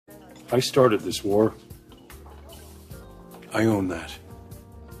I started this war. I own that.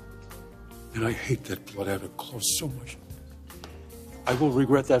 And I hate that blood-added clause so much. I will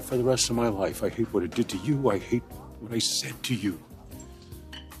regret that for the rest of my life. I hate what it did to you. I hate what I said to you.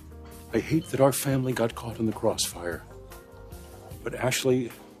 I hate that our family got caught in the crossfire. But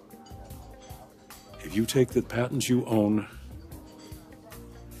Ashley, if you take the patents you own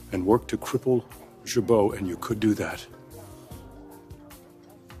and work to cripple Jabot, and you could do that,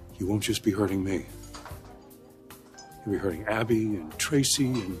 you won't just be hurting me. You'll be hurting Abby and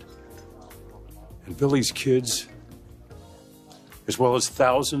Tracy and Billy's kids, as well as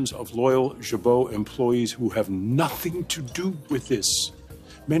thousands of loyal Jabot employees who have nothing to do with this,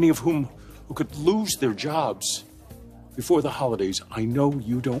 many of whom who could lose their jobs before the holidays. I know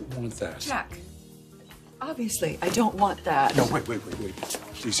you don't want that. Jack, obviously, I don't want that. No, wait.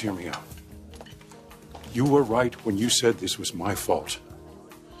 Please hear me out. You were right when you said this was my fault.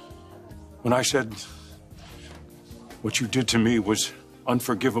 When I said what you did to me was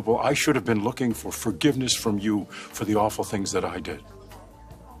unforgivable, I should have been looking for forgiveness from you for the awful things that I did.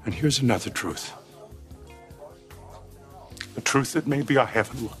 And here's another truth. A truth that maybe I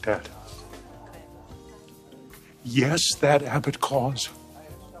haven't looked at. Yes, that Abbott clause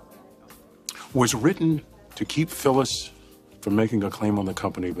was written to keep Phyllis from making a claim on the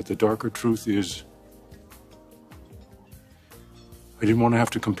company, but the darker truth is I didn't want to have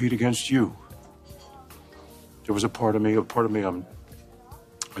to compete against you. There was a part of me I'm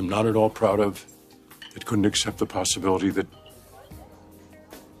not at all proud of, that couldn't accept the possibility that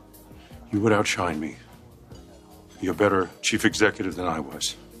you would outshine me, be a better chief executive than I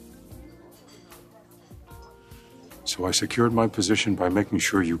was. So I secured my position by making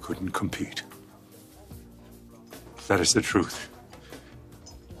sure you couldn't compete. That is the truth.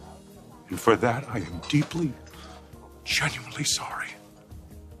 And for that, I am deeply, genuinely sorry.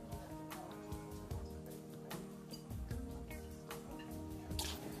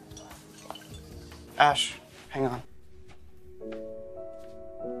 Ash, hang on.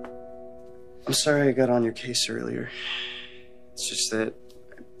 I'm sorry I got on your case earlier. It's just that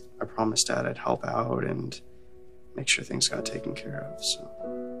I promised Dad I'd help out and make sure things got taken care of,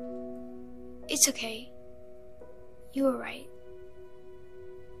 so. It's okay. You were right.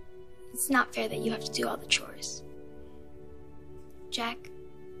 It's not fair that you have to do all the chores. Jack,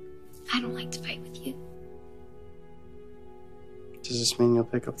 I don't like to fight with you. Does this mean you'll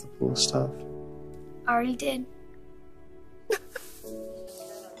pick up the pool stuff? Already did.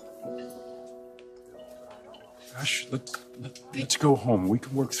 Ash, let's go home. We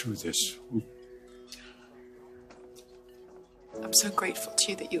can work through this. I'm so grateful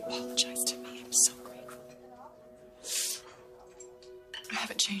to you that you apologized to me. I'm so grateful. I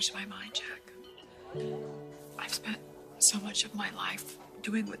haven't changed my mind, Jack. I've spent so much of my life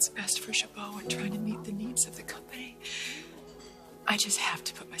doing what's best for Jabot and trying to meet the needs of the company. I just have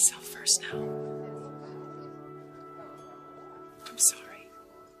to put myself first now. I'm sorry.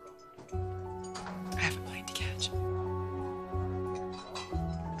 I have a plane to catch.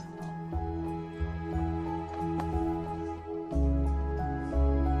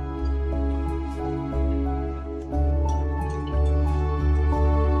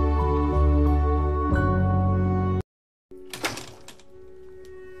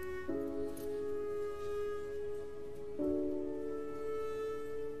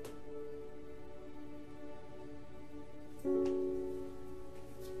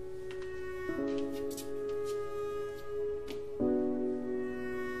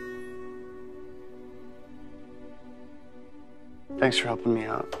 Thanks for helping me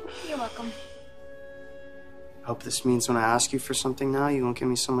out. You're welcome. I hope this means when I ask you for something now, you won't give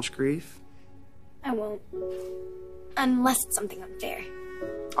me so much grief. I won't. Unless it's something unfair.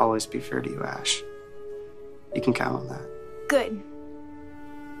 Always be fair to you, Ash. You can count on that. Good.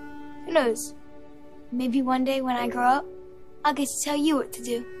 Who knows? Maybe one day when I grow up, I'll get to tell you what to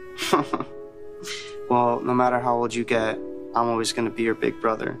do. Well, no matter how old you get, I'm always going to be your big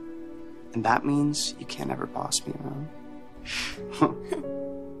brother. And that means you can't ever boss me around.